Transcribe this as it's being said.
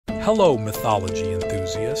Hello, mythology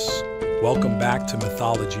enthusiasts. Welcome back to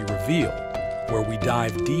Mythology Revealed, where we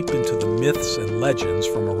dive deep into the myths and legends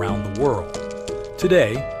from around the world.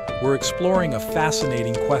 Today, we're exploring a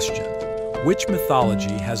fascinating question. Which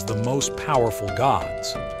mythology has the most powerful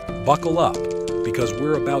gods? Buckle up, because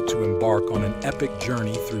we're about to embark on an epic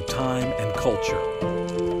journey through time and culture.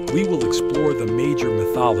 We will explore the major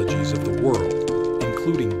mythologies of the world,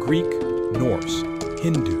 including Greek, Norse,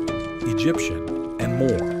 Hindu, Egyptian, and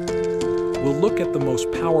more. We'll look at the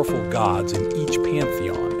most powerful gods in each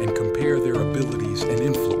pantheon and compare their abilities and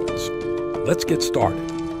influence. Let's get started.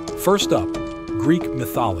 First up, Greek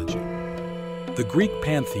mythology. The Greek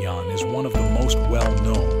pantheon is one of the most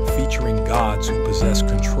well-known, featuring gods who possess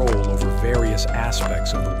control over various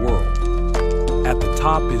aspects of the world. At the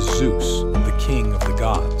top is Zeus, the king of the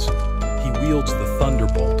gods. He wields the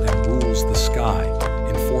thunderbolt and rules the sky,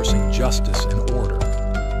 enforcing justice and order.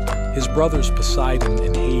 His brothers Poseidon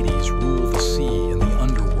and Hades rule the sea and the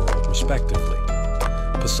underworld, respectively.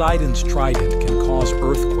 Poseidon's trident can cause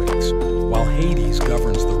earthquakes, while Hades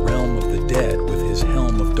governs the realm of the dead with his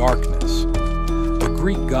helm of darkness. The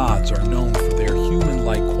Greek gods are known for their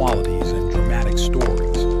human-like qualities and dramatic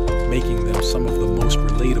stories, making them some of the most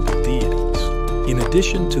relatable deities. In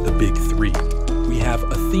addition to the big three, we have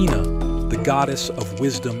Athena, the goddess of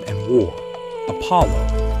wisdom and war, Apollo,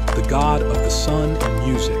 the god of the sun and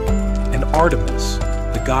music, and Artemis,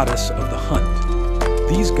 the goddess of the hunt.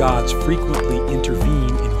 These gods frequently intervene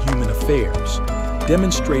in human affairs,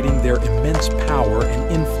 demonstrating their immense power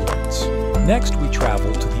and influence. Next, we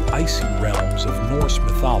travel to the icy realms of Norse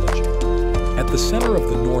mythology. At the center of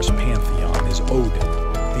the Norse pantheon is Odin,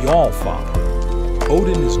 the All-Father.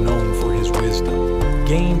 Odin is known for his wisdom,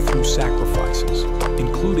 gained through sacrifices,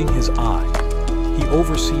 including his eye. He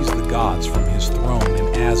oversees the gods from his throne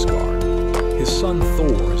in Asgard. His son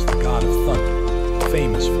Thor is the god of thunder,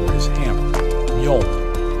 famous for his hammer,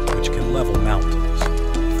 Mjolnir, which can level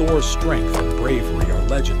mountains. Thor's strength and bravery are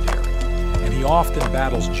legendary, and he often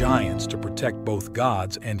battles giants to protect both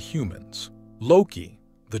gods and humans. Loki,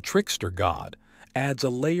 the trickster god, adds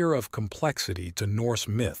a layer of complexity to Norse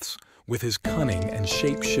myths with his cunning and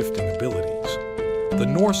shape-shifting abilities. The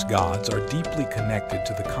Norse gods are deeply connected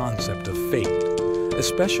to the concept of fate,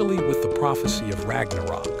 especially with the prophecy of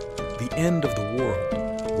Ragnarok, the end of the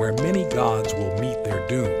world, where many gods will meet their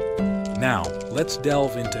doom. Now, let's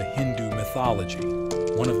delve into Hindu mythology,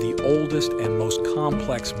 one of the oldest and most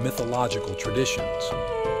complex mythological traditions.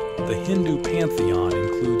 The Hindu pantheon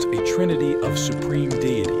includes a trinity of supreme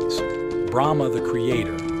deities: Brahma the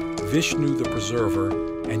creator, Vishnu the preserver,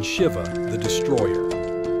 and Shiva the destroyer.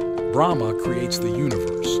 Brahma creates the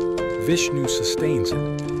universe, Vishnu sustains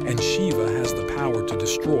it, and Shiva has the power to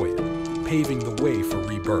destroy it, paving the way for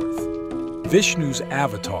rebirth. Vishnu's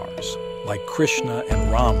avatars, like Krishna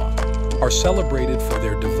and Rama, are celebrated for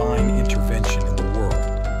their divine intervention in the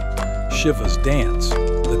world. Shiva's dance,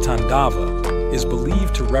 the Tandava, is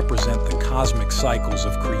believed to represent the cosmic cycles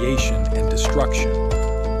of creation and destruction.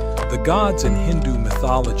 The gods in Hindu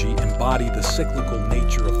mythology embody the cyclical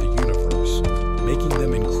nature of the universe, making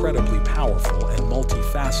them incredibly powerful and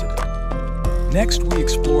multifaceted. Next, we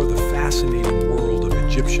explore the fascinating world of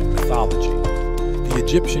Egyptian mythology. The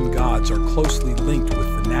Egyptian gods are closely linked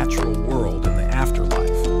with the natural world and the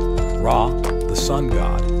afterlife. Ra, the sun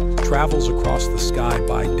god, travels across the sky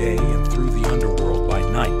by day and through the underworld by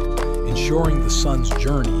night, ensuring the sun's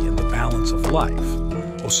journey in the balance of life.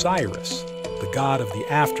 Osiris, the god of the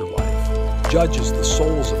afterlife, judges the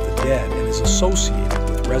souls of the dead and is associated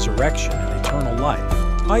with resurrection and eternal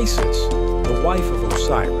life. Isis, the wife of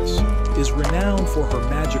Osiris, is renowned for her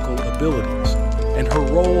magical abilities and her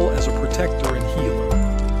role as a protector and healer.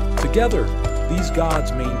 Together, these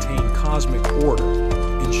gods maintain cosmic order,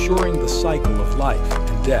 ensuring the cycle of life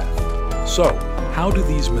and death. So, how do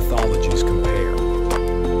these mythologies compare?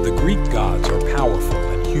 The Greek gods are powerful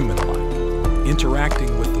and human-like,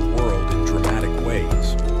 interacting with the world in dramatic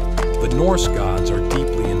ways. The Norse gods are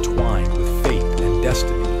deeply entwined with fate and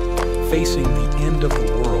destiny, facing the end of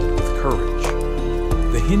the world with courage.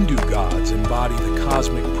 The Hindu gods embody the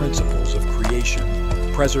cosmic principles of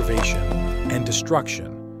creation, preservation, and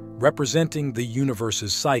destruction, representing the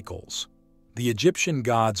universe's cycles. The Egyptian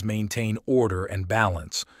gods maintain order and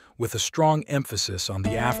balance, with a strong emphasis on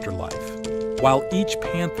the afterlife. While each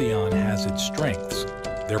pantheon has its strengths,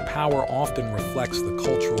 their power often reflects the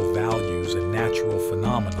cultural values and natural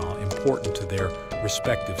phenomena important to their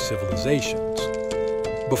respective civilizations.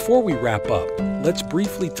 Before we wrap up, let's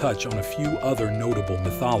briefly touch on a few other notable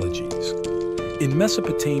mythologies. In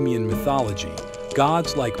Mesopotamian mythology,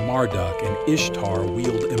 gods like Marduk and Ishtar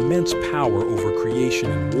wield immense power over creation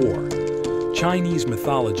and war. Chinese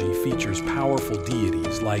mythology features powerful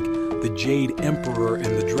deities like the Jade Emperor and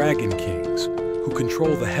the Dragon Kings, who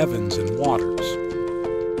control the heavens and waters.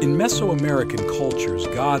 In Mesoamerican cultures,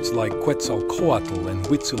 gods like Quetzalcoatl and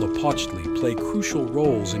Huitzilopochtli play crucial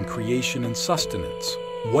roles in creation and sustenance.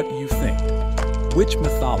 What do you think? Which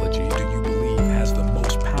mythology do you believe has the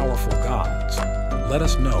most powerful gods? Let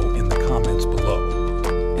us know in the comments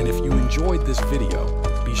below. And if you enjoyed this video,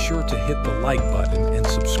 be sure to hit the like button and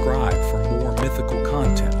subscribe for more mythical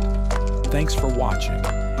content. Thanks for watching,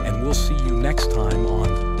 and we'll see you next time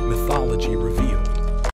on Mythology Revealed.